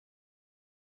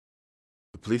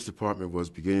police department was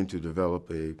beginning to develop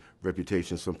a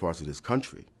reputation in some parts of this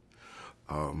country,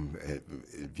 and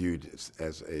viewed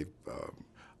as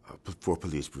for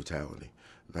police brutality.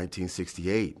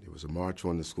 1968, there was a march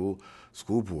on the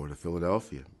school board of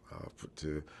Philadelphia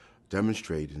to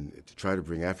demonstrate and to try to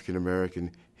bring African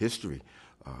American history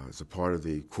as a part of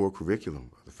the core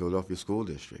curriculum of the Philadelphia School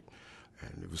District.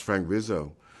 And it was Frank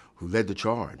Rizzo who led the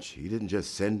charge. He didn't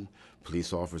just send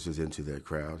police officers into that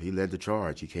crowd. He led the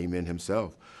charge. He came in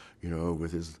himself,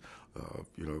 with his,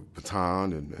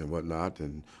 baton and whatnot.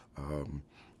 And,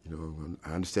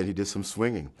 I understand he did some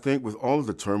swinging. I think with all of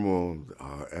the turmoil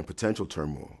and potential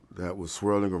turmoil that was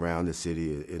swirling around the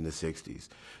city in the 60s,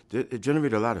 it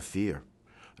generated a lot of fear,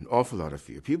 an awful lot of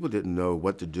fear. People didn't know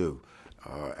what to do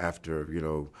after,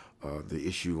 the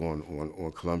issue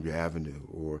on Columbia Avenue,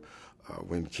 or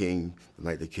when the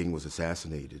night that King was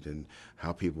assassinated, and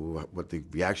how what the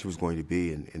reaction was going to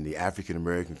be in the African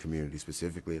American community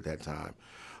specifically at that time,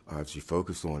 as you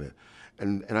focused on it.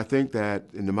 And I think that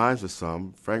in the minds of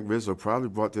some, Frank Rizzo probably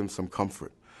brought them some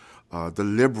comfort. The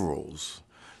liberals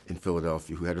in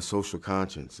Philadelphia who had a social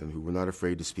conscience and who were not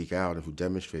afraid to speak out and who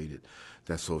demonstrated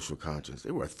that social conscience,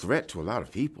 they were a threat to a lot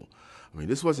of people. I mean,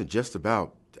 this wasn't just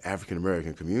about the African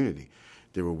American community.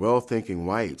 There were well-thinking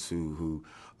whites who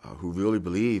really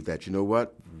believed that,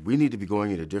 we need to be going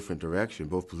in a different direction,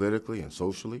 both politically and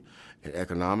socially and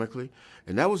economically.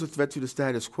 And that was a threat to the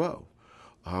status quo.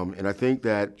 And I think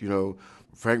that,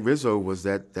 Frank Rizzo was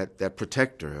that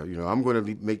protector. I'm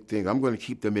going to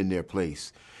keep them in their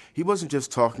place. He wasn't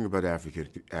just talking about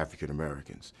African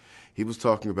Americans. He was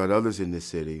talking about others in this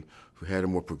city who had a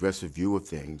more progressive view of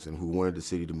things and who wanted the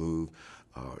city to move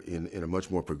in a much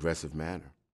more progressive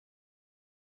manner.